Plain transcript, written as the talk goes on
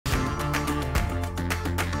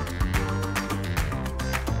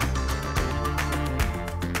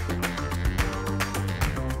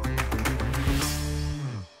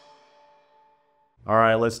All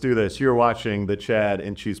right, let's do this. You're watching the Chad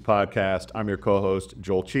and Cheese podcast. I'm your co-host,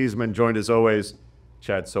 Joel Cheeseman, joined as always,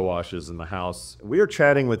 Chad Sowash is in the house. We are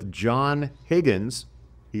chatting with John Higgins.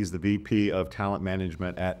 He's the VP of Talent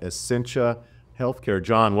Management at Essentia Healthcare.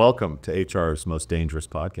 John, welcome to HR's Most Dangerous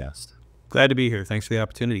Podcast. Glad to be here. Thanks for the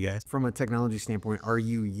opportunity, guys. From a technology standpoint, are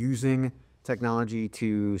you using technology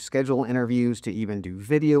to schedule interviews, to even do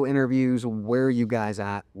video interviews? Where are you guys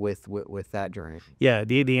at with that journey? Yeah,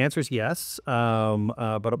 the answer is yes, but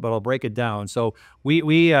I'll break it down. So we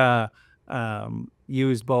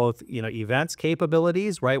use both, events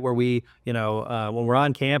capabilities, right, where we, when we're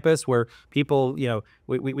on campus, where people,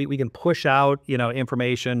 we can push out,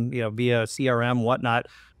 information, via CRM, whatnot,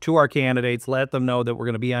 to our candidates, let them know that we're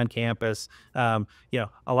going to be on campus,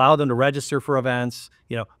 allow them to register for events,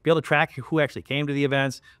 be able to track who actually came to the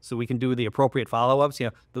events so we can do the appropriate follow-ups.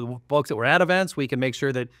 The folks that were at events, we can make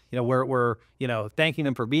sure that, we're thanking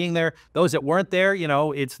them for being there. Those that weren't there,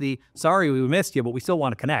 it's the, sorry, we missed you, but we still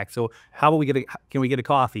want to connect. So how about can we get a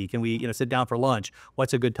coffee? Can we, sit down for lunch?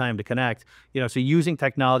 What's a good time to connect? So using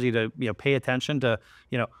technology to, pay attention to,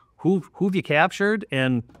 who've you captured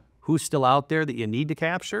and who's still out there that you need to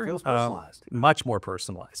capture. Feels personalized. Much more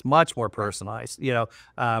personalized,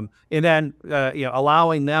 and then,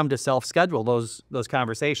 allowing them to self-schedule those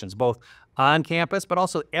conversations, both on campus, but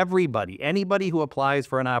also anybody who applies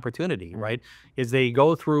for an opportunity, right? Is they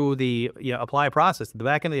go through the apply process. At the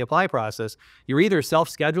back end of the apply process, you're either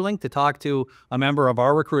self-scheduling to talk to a member of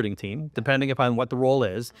our recruiting team, depending upon what the role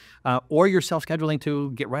is, or you're self-scheduling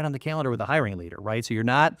to get right on the calendar with the hiring leader, right? So you're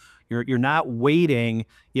not waiting,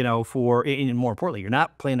 and more importantly, you're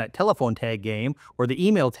not playing that telephone tag game or the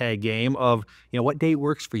email tag game of, what date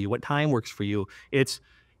works for you, what time works for you. It's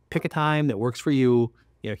pick a time that works for you.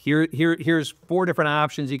 Here's 4 different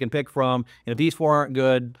options you can pick from. If these 4 aren't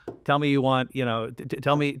good, tell me you want,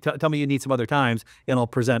 tell me you need some other times, and I'll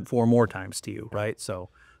present 4 more times to you, right? So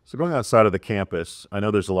going outside of the campus, I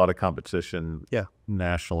know there's a lot of competition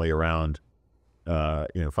nationally around,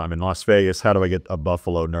 if I'm in Las Vegas, how do I get a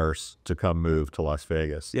Buffalo nurse to come move to Las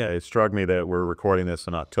Vegas? Yeah. It struck me that we're recording this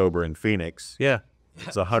in October in Phoenix. Yeah.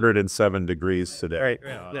 It's 107 degrees today. Right.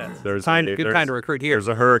 Yeah. Good time to recruit here. There's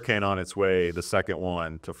a hurricane on its way, the second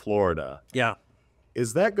one, to Florida. Yeah.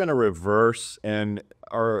 Is that going to reverse? And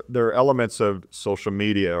are there elements of social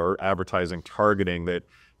media or advertising targeting that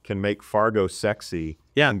can make Fargo sexy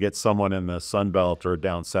and get someone in the Sun Belt or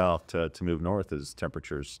down south to move north as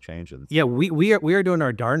temperatures change? Yeah, we are doing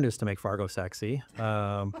our darndest to make Fargo sexy.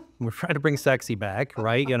 We're trying to bring sexy back,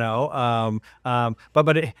 right?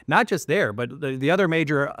 But not just there, but the other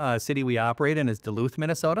major city we operate in is Duluth,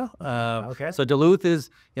 Minnesota. Okay. So Duluth is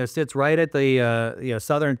sits right at the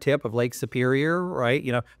southern tip of Lake Superior, right?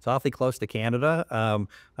 It's awfully close to Canada.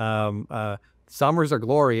 Summers are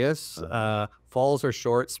glorious. Falls are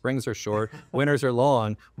short, springs are short, winters are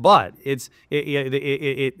long. But it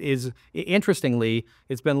is interestingly,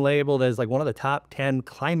 it's been labeled as like one of the top 10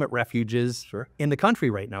 climate refuges in the country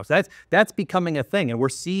right now. So that's becoming a thing, and we're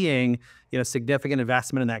seeing significant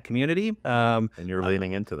investment in that community. And you're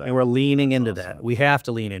leaning into that. And we're leaning into that. We have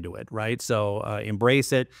to lean into it, right? So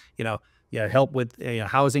embrace it. Help with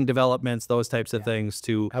housing developments, those types of things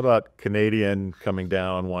too. How about Canadian coming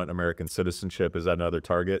down, want American citizenship? Is that another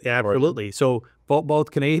target? Yeah, absolutely. So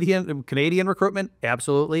both Canadian recruitment,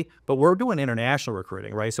 absolutely, but we're doing international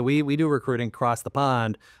recruiting, right? So we do recruiting across the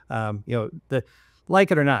pond. Like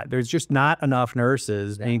it or not, there's just not enough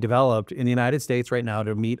nurses being developed in the United States right now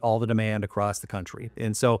to meet all the demand across the country.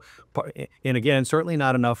 And so, and again, certainly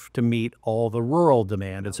not enough to meet all the rural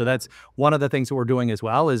demand. And so that's one of the things that we're doing as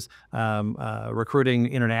well is recruiting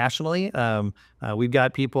internationally. We've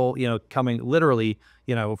got people, coming literally,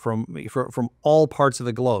 from all parts of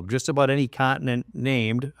the globe, just about any continent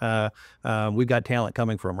named. We've got talent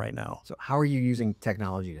coming from right now. So how are you using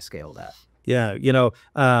technology to scale that? Yeah,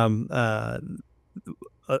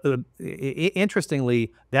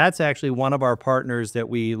 interestingly, that's actually one of our partners that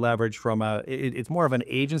we leverage from it's more of an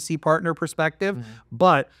agency partner perspective,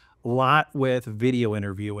 but a lot with video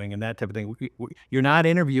interviewing and that type of thing. You're not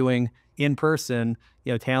interviewing in person,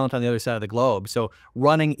 talent on the other side of the globe. So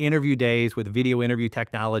running interview days with video interview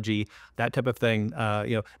technology, that type of thing,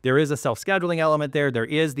 there is a self-scheduling element there. There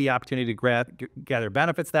is the opportunity to gather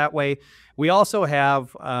benefits that way. We also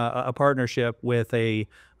have a partnership with a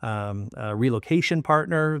relocation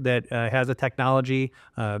partner that has a technology.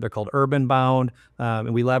 They're called Urban Bound,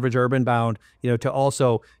 and we leverage Urban Bound, to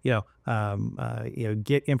also,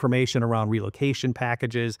 get information around relocation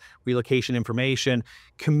packages, relocation information,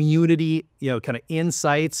 community, kind of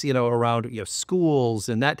insights, around, schools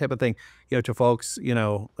and that type of thing, to folks,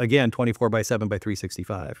 again, 24/7 by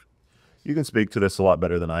 365. you can speak to this a lot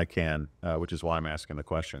better than I can, which is why I'm asking the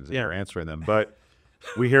questions and you're answering them. But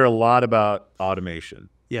we hear a lot about automation.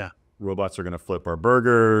 Yeah. Robots are going to flip our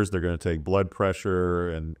burgers. They're going to take blood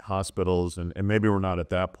pressure in hospitals. And maybe we're not at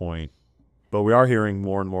that point. But we are hearing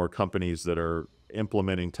more and more companies that are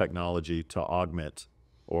implementing technology to augment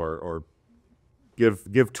or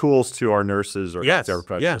give tools to our nurses or healthcare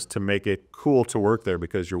professionals to make it cool to work there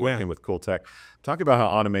because you're working with cool tech. Talk about how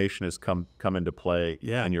automation has come into play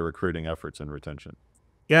in your recruiting efforts and retention.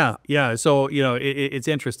 Yeah. So, it's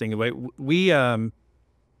interesting. We don't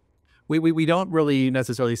really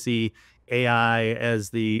necessarily see AI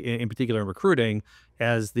as in particular in recruiting,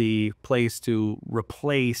 as the place to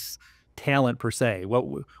replace talent per se. What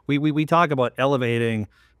we talk about elevating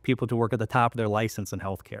people to work at the top of their license in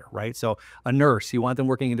healthcare, right? So a nurse, you want them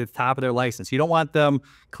working at the top of their license. You don't want them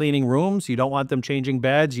cleaning rooms. You don't want them changing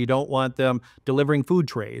beds. You don't want them delivering food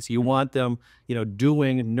trays. You want them,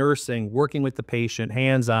 doing nursing, working with the patient,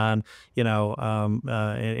 hands-on,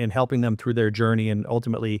 and helping them through their journey and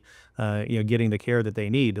ultimately, getting the care that they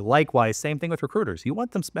need. Likewise, same thing with recruiters. You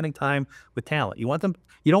want them spending time with talent. You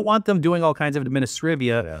don't want them doing all kinds of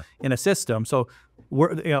administrivia in a system. So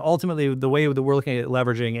ultimately, the way that we're looking at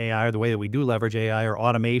leveraging AI, or the way that we do leverage AI or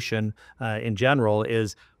automation in general,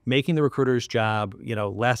 is making the recruiter's job,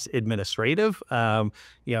 less administrative.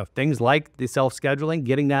 Things like the self-scheduling,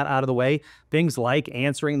 getting that out of the way. Things like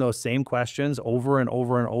answering those same questions over and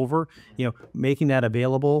over and over. Making that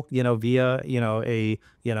available, via a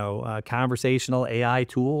conversational AI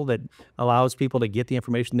tool that allows people to get the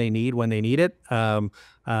information they need when they need it. Those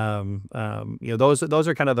are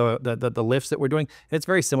kind of the lifts that we're doing. And it's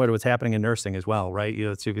very similar to what's happening in nursing as well, right?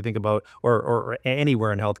 So if you think about or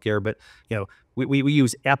anywhere in healthcare, but we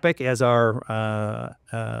use Epic as our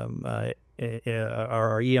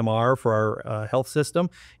EMR for our health system,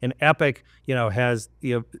 and Epic has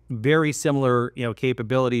very similar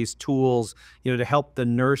capabilities, tools to help the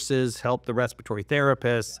nurses, help the respiratory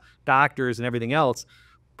therapists, doctors, and everything else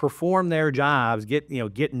perform their jobs, get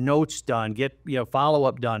notes done, get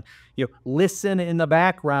follow-up done, listen in the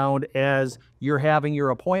background as you're having your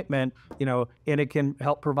appointment, and it can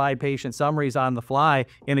help provide patient summaries on the fly,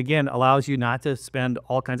 and again allows you not to spend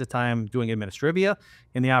all kinds of time doing administrivia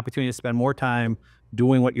and the opportunity to spend more time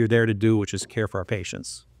doing what you're there to do, which is care for our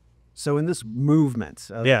patients. So in this movement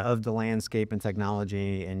of the landscape and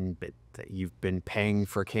technology, and that you've been paying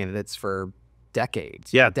for candidates for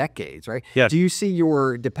decades, right? Yeah. Do you see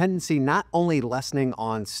your dependency not only lessening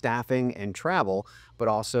on staffing and travel, but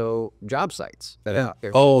also job sites?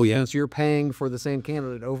 Oh, yeah. Since you're paying for the same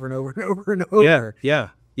candidate over and over and over and over.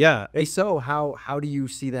 Yeah. So how do you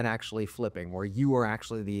see that actually flipping, where you are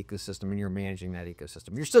actually the ecosystem and you're managing that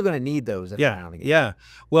ecosystem? You're still going to need those. Yeah.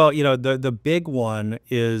 Well, the big one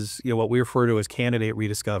is what we refer to as candidate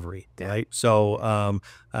rediscovery, right? So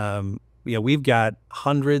we've got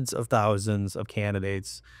hundreds of thousands of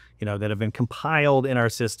candidates, that have been compiled in our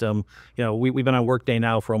system. We've been on Workday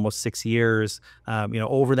now for almost 6 years.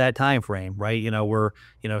 Over that time frame, right? We're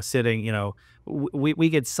sitting. We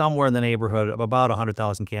get somewhere in the neighborhood of about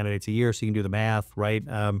 100,000 candidates a year, so you can do the math, right?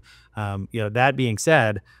 That being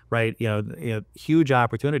said, right? Huge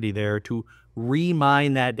opportunity there to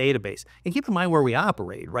remine that database, and keep in mind where we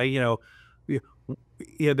operate, right?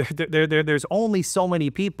 There's only so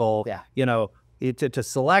many people, to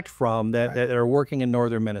select from that are working in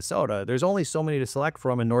northern Minnesota. There's only so many to select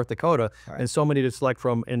from in North Dakota, and so many to select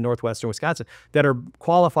from in northwestern Wisconsin that are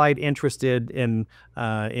qualified, interested in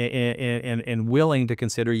willing to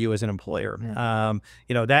consider you as an employer.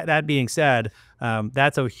 That being said,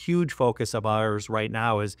 that's a huge focus of ours right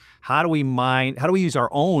now, is how do we use our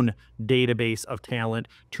own database of talent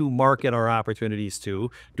to market our opportunities to,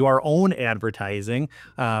 do our own advertising,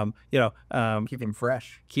 keep them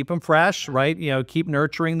fresh, right? Keep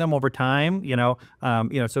nurturing them over time, so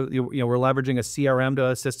we're leveraging a CRM to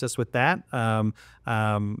assist us with that.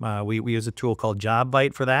 We use a tool called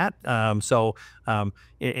JobBite for that. And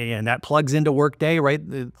that plugs into Workday, right?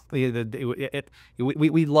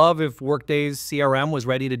 We love if Workday's CRM was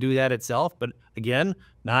ready to do that itself, but again,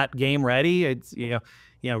 not game ready. It's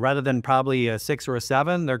rather than probably a 6 or a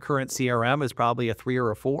 7, their current CRM is probably a 3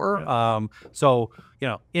 or a 4. So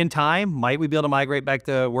in time, might we be able to migrate back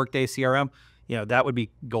to Workday CRM? That would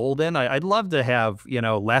be golden. I'd love to have,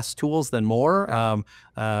 less tools than more.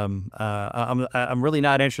 I'm really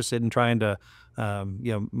not interested in trying to,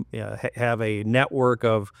 have a network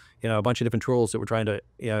of, a bunch of different tools that we're trying to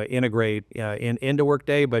integrate into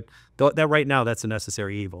Workday. But that right now, that's a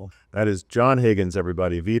necessary evil. That is John Higgins,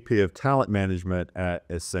 everybody, VP of Talent Management at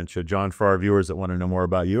Essentia. John, for our viewers that want to know more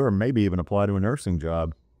about you, or maybe even apply to a nursing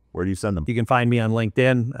job, Where do you send them? You can find me on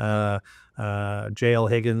LinkedIn, JL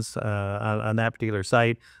Higgins on that particular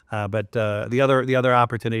site. But the other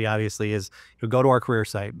opportunity, obviously, is to go to our career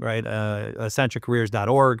site, right?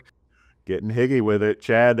 EssentiaCareers.org. Getting higgy with it.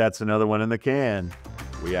 Chad, that's another one in the can.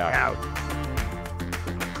 We out.